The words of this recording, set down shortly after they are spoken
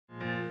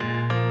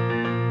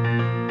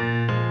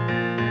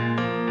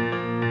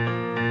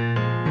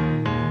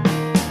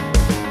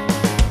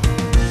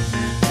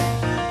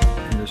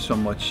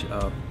much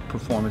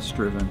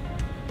performance-driven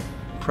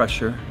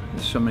pressure.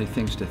 There's so many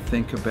things to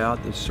think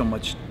about. There's so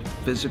much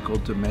physical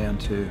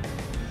demand to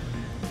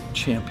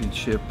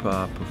championship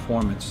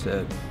performance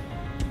that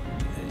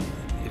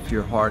if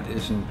your heart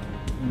isn't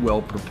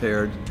well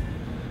prepared,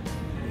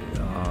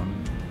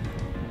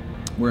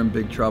 we're in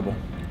big trouble.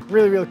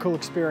 Really cool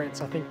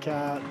experience. I think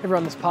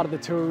everyone that's part of the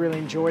tour really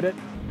enjoyed it.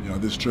 You know,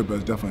 this trip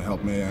has definitely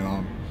helped me, and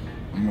I'm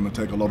going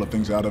to take a lot of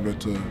things out of it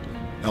to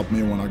help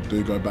me when I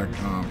do go back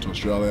to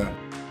Australia.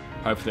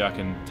 Hopefully I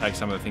can take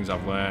some of the things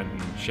I've learned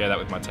and share that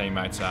with my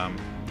teammates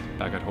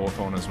back at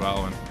Hawthorn as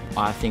well. And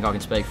I think I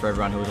can speak for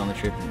everyone who was on the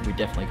trip. We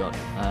definitely got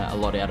a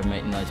lot out of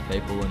meeting those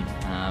people,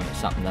 and it's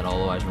something that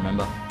I'll always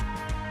remember.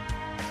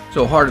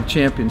 So Heart of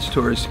Champions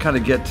tours kind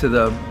of get to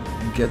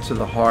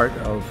the heart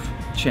of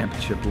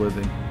championship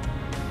living,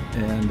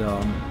 and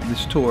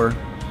this tour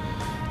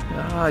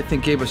I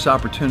think gave us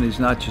opportunities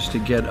not just to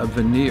get a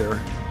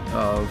veneer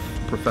of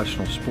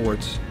professional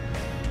sports,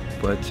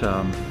 but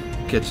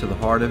get to the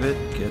heart of it,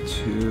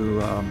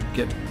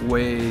 get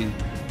way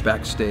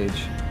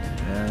backstage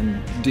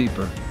and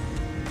deeper.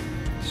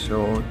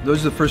 So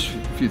those are the first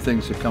few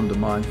things that come to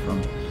mind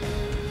from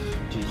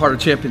Heart of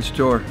Champions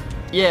tour.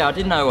 Yeah, I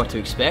didn't know what to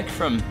expect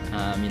from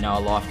you know,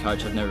 a life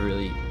coach. I've never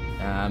really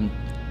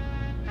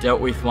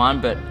dealt with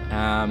one, but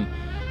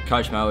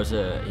Coach Mo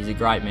he's a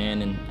great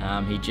man,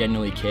 and he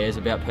genuinely cares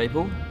about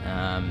people,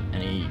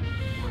 and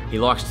he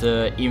likes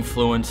to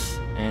influence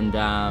and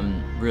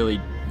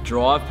really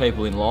drive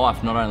people in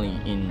life, not only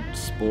in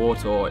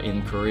sport or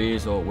in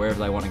careers or wherever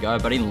they want to go,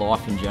 but in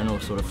life in general,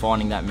 sort of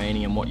finding that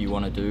meaning and what you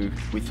want to do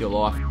with your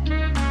life.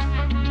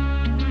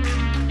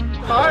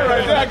 All right,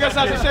 right there, I guess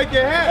I should shake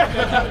your hand.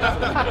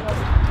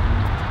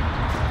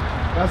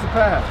 That's a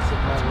pass.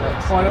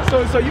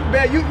 So you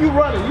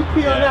running, you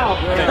peeling out,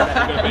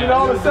 and then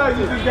all of a sudden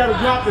you just got to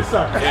drop this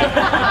sucker.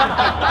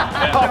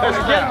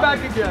 Get back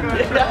again.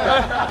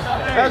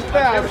 That's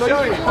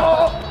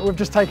fast. We've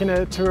just taken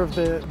a tour of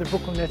the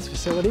Brooklyn Nets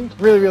facility.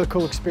 Really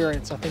cool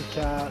experience. I think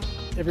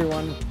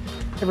everyone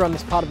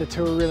that's part of the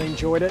tour really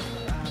enjoyed it.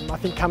 I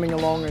think coming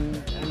along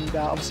and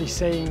obviously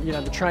seeing, you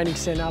know, the training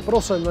centre, but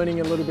also learning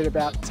a little bit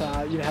about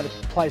you know, how the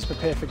players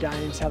prepare for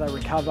games, how they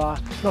recover.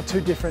 Not too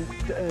different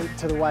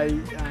to the way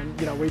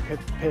you know, we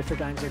prepare for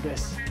games, I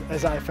guess,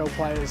 as AFL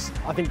players.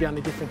 I think the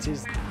only difference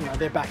is, you know,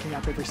 they're backing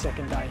up every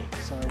second day.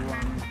 So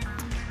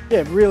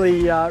yeah,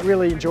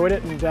 really enjoyed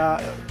it, and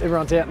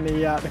everyone's out in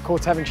the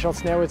courts having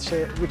shots now, which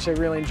they're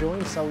really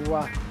enjoying. So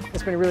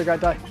it's been a really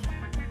great day.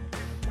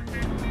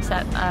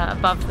 Sat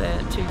above the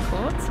two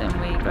courts, and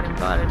we got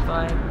invited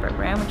by Brett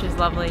Brown, which is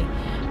lovely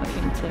of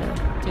him to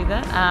do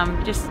that.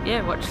 Just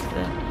watch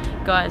the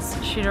guys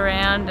shoot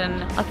around,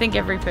 and I think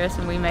every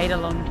person we meet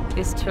along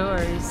this tour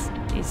is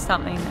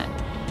something that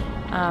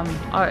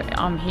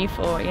I'm here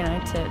for, you know,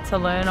 to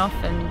learn off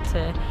and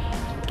to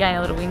gain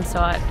a little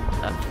insight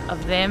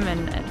of them,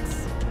 and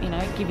it's, you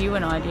know, give you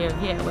an idea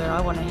of where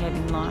I want to head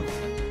in life.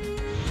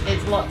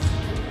 There's lots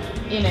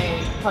in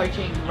a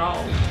coaching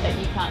role that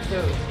you can't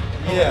do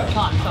all the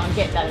time, so I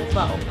get that as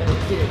well, but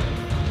it did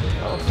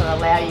also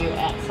allow you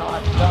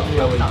outside.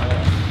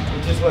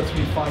 It just lets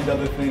me find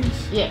other things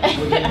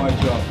within my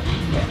job.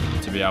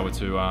 To be able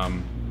to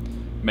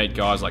meet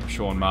guys like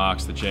Sean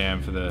Marks, the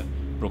GM for the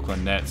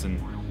Brooklyn Nets,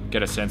 and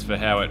get a sense for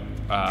how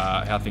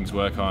things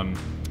work on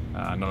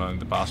not only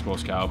the basketball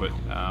scale, but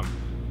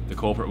the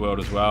corporate world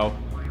as well,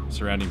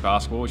 surrounding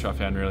basketball, which I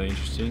found really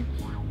interesting.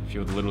 A few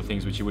of the little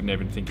things which you wouldn't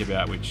even think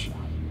about, which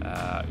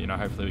you know,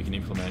 hopefully we can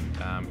implement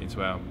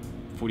into our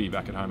footy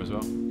back at home as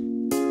well.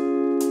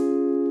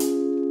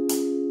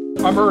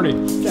 I'm Ernie.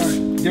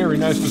 Gary,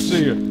 nice to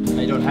see you.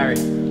 How you doing, Harry?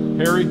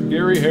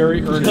 Gary,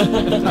 Ernie.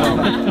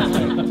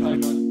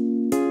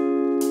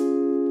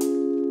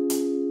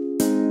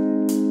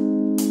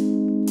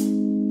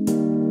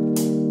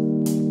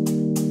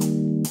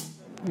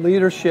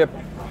 Leadership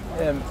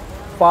and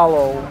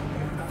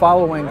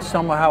following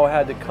somehow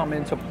had to come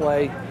into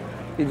play.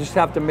 You just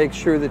have to make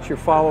sure that you're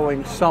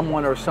following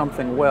someone or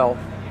something well.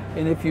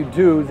 And if you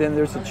do, then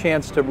there's a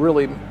chance to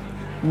really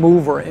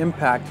move or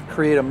impact,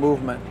 create a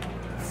movement.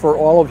 For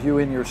all of you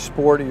in your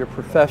sport or your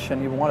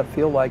profession, you want to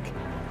feel like,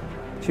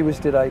 gee whiz,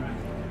 did I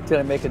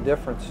make a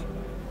difference?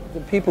 The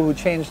people who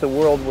changed the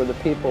world were the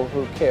people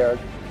who cared,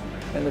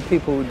 and the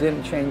people who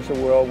didn't change the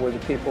world were the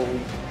people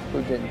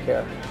who didn't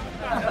care.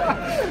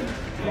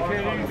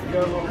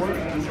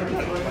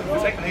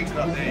 Technique's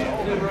not there.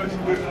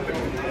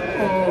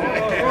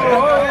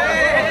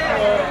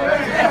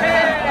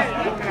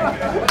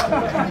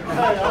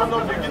 I don't know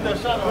if you get that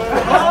shot.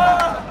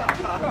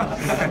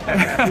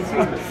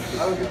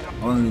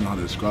 I don't even know how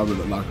to describe it.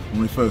 Like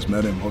when we first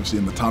met him, obviously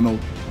in the tunnel,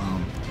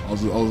 I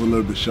was a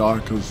little bit shy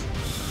because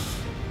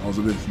I was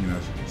a bit, you know,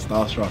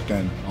 starstruck,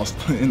 and I was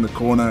in the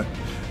corner,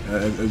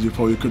 as you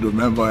probably could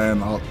remember,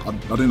 and I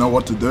didn't know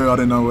what to do. I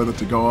didn't know whether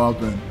to go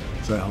up and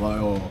say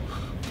hello or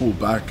pull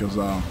back, because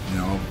you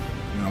know,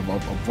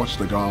 I've watched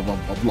the guy.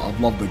 I've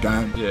loved the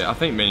game. Yeah, I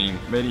think meeting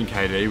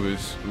KD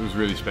was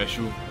really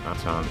special.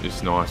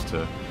 It's nice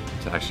to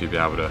actually be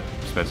able to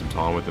spend some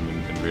time with them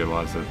and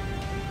realise that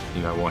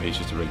you know, why he's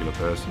just a regular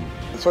person.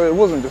 So it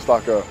wasn't just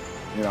like a,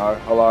 you know,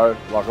 hello,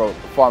 like a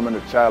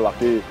 5-minute chat. Like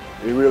he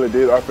really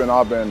did open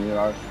up and, you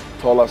know,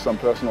 told us some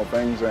personal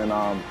things. And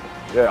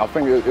yeah, I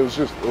think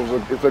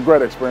it's a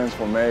great experience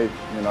for me.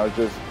 You know,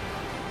 just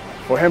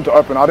for him to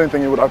open. I didn't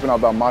think he would open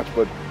up that much,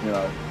 but you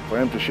know, for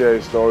him to share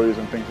his stories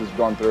and things he's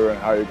gone through and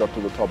how he got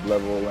to the top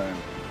level, and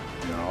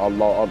you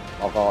know,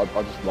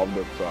 I just loved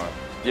it. So.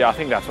 Yeah, I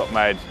think that's what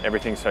made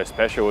everything so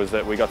special, is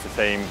that we got to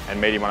see him and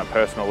meet him on a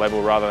personal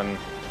level rather than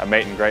a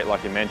meet and greet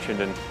like you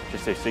mentioned, and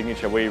just his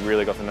signature. We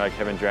really got to know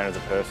Kevin Durant as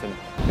a person.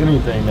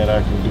 Anything that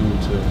I can do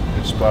to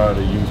inspire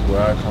the youth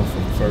where I come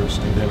from first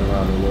and then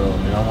around the world.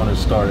 I mean, I want to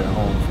start at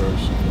home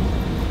first.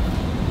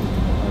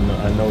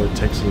 I know it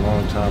takes a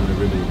long time to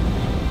really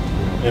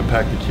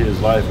impact the kid's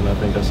life, and I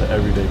think that's an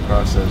everyday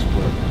process,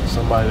 but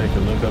somebody they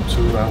can look up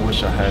to, I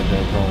wish I had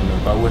that growing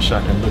up. I wish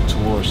I can look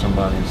towards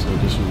somebody and say,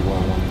 this is where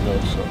I want to go.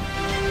 So.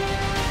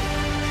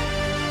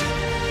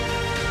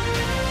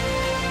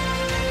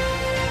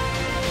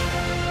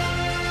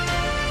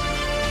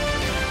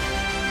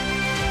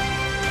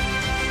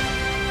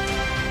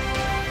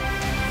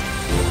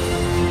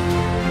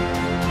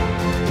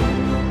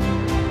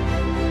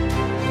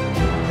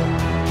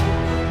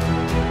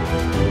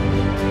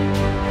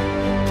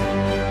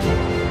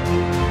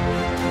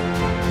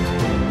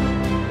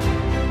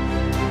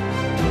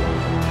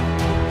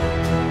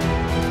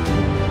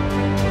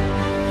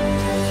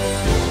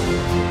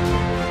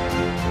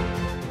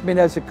 I mean,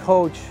 as a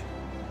coach,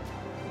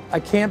 I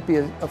can't be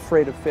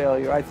afraid of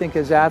failure. I think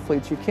as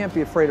athletes, you can't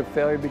be afraid of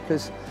failure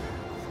because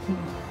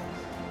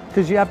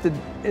you have to,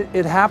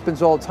 it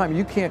happens all the time.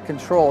 You can't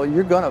control it.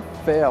 You're going to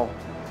fail.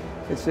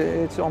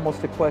 It's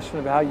almost a question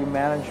of how you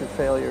manage your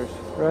failures,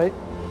 right?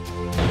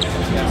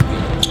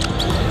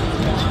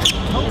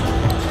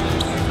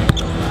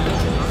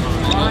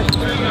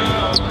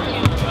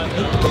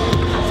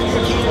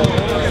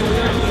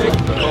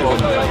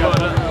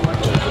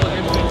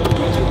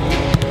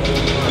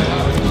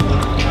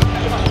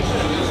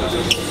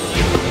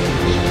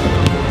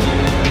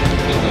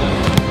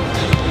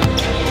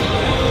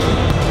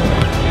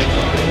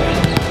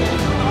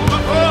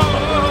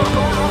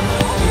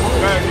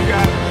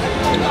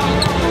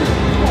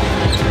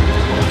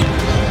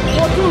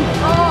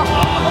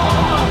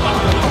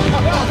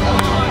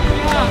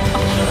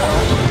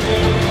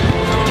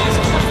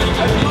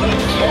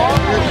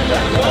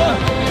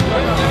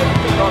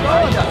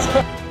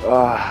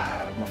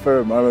 My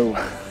favourite moment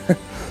would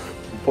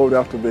probably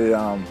have to be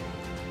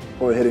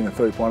probably hitting the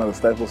 3-pointer at the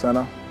Staples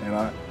Center. You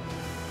know,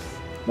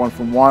 1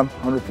 from 1,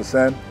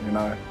 100%. You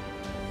know,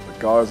 the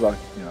guys like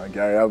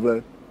Gary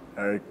Ablett,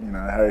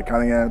 Harry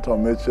Cunningham,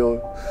 Tom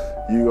Mitchell,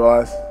 you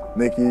guys,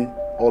 Nicky,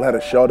 all had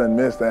a shot and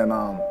missed, and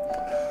I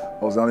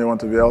was the only one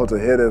to be able to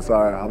hit it. So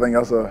I think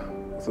that's a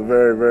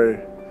very, very,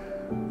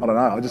 I don't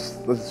know, I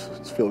just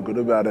feel good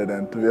about it,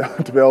 and to be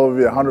able to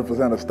be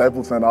 100% at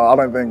Staples Center, I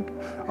don't think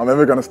I'm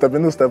ever going to step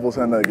into Staples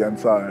Center again.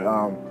 So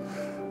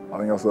I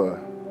think that's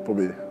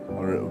probably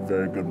a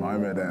very good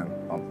moment, and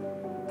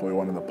probably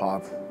one of the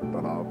parts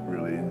that I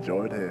really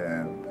enjoyed here.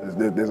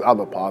 And there's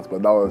other parts,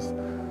 but that was,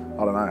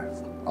 I don't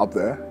know, up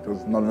there,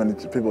 because not many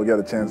people get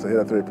a chance to hit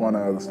a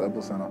 3-pointer at the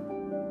Staples Center.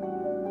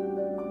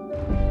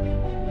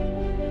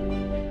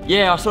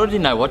 Yeah, I sort of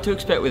didn't know what to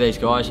expect with these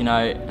guys,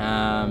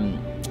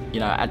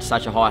 at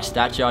such a high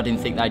stature. I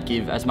didn't think they'd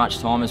give as much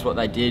time as what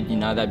they did.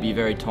 They'd be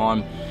very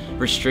time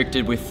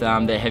restricted with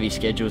their heavy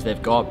schedules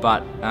they've got,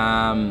 but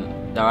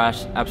they were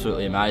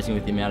absolutely amazing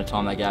with the amount of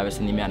time they gave us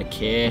and the amount of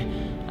care.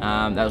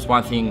 That was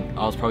one thing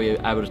I was probably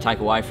able to take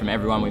away from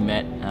everyone we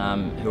met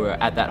who were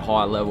at that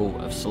high level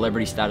of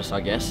celebrity status, I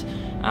guess.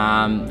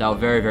 They were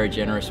very, very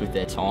generous with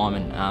their time,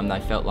 and they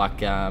felt like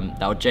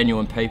they were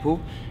genuine people,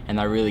 and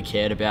they really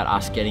cared about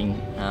us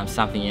getting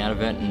something out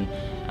of it. And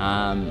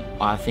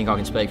I think I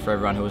can speak for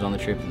everyone who was on the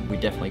trip. We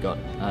definitely got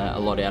a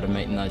lot out of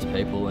meeting those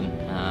people,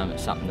 and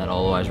it's something that I'll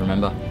always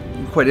remember.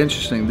 Quite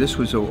interesting. This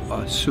was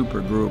a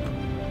super group.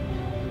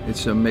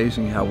 It's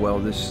amazing how well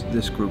this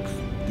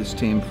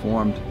team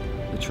formed.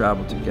 They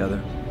traveled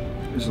together.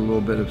 It was a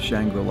little bit of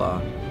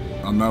Shangri-La.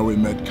 I know we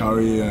met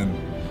Curry and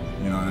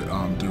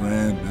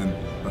Durant and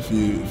a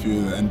few of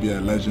the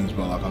NBA legends,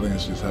 but I think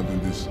it's just having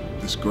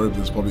this group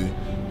that's probably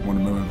want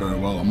to remember very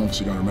well. I'm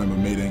obviously going to remember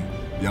meeting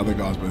the other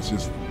guys, but it's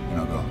just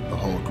the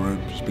whole group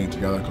just being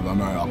together, because I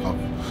know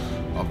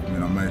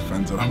I've made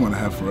friends that I want to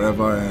have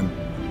forever, and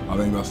I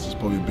think that's just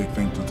probably a big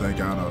thing to take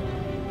out of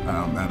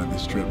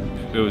this trip.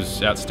 It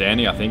was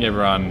outstanding. I think there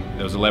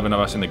was 11 of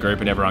us in the group,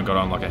 and everyone got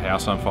on like a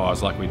house on fire.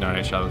 It's like we'd known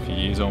each other for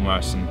years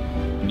almost,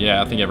 and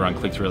yeah, I think everyone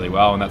clicked really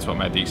well, and that's what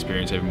made the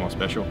experience even more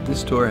special.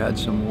 This tour had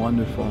some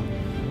wonderful,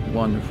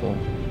 wonderful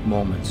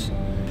moments.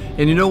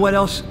 And you know what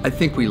else? I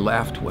think we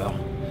laughed well.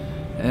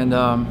 And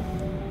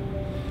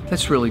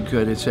that's really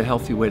good. It's a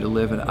healthy way to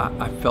live, and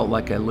I felt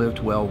like I lived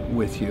well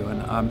with you,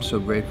 and I'm so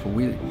grateful.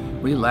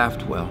 We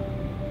laughed well.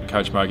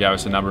 Coach Mo gave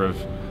us a number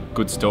of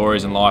good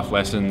stories and life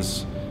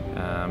lessons,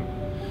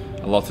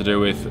 a lot to do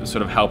with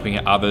sort of helping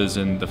others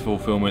and the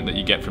fulfillment that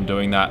you get from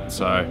doing that.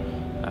 So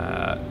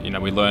you know,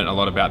 we learned a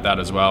lot about that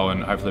as well,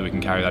 and hopefully we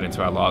can carry that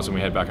into our lives when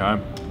we head back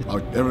home.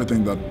 Like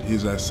everything that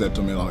he's said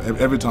to me, like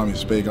every time he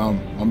speaks,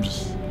 I'm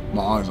just,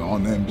 my eyes are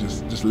on him,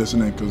 just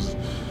listening, because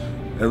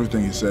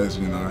everything he says,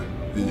 you know,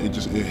 it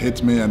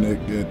hits me, and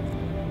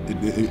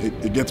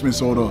it gets me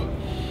sort of,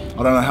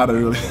 I don't know how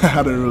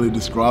to really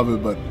describe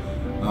it, but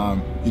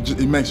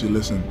it makes you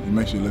listen. It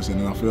makes you listen,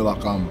 and I feel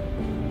like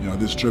you know,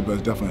 this trip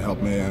has definitely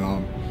helped me, and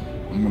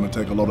I'm going to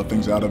take a lot of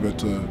things out of it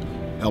to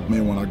help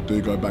me when I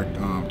do go back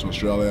to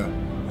Australia,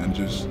 and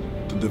just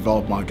to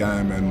develop my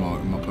game and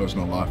my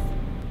personal life.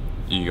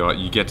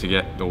 You get to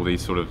get all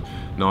these sort of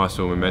nice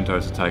little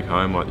mementos to take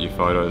home, like your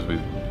photos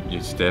with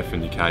your Steph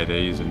and your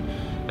KDs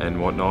and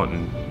whatnot,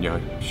 and you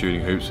know,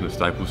 shooting hoops in the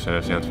Staples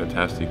Centre sounds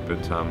fantastic.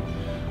 But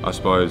I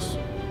suppose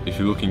if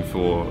you're looking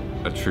for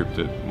a trip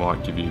that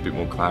might give you a bit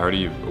more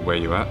clarity of where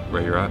you're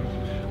at,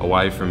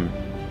 away from,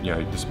 you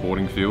know, the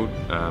sporting field,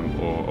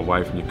 or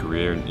away from your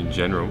career in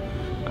general,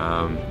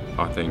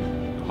 I think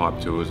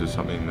hype tours is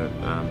something that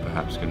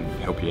perhaps can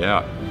help you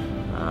out,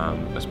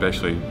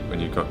 especially when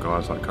you've got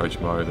guys like Coach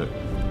Mo that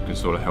can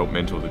sort of help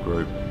mentor the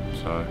group.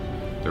 So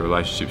the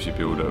relationships you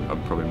build are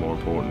probably more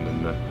important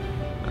than the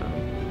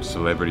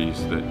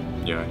celebrities that,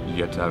 you know, you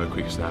get to have a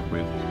quick snap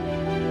with.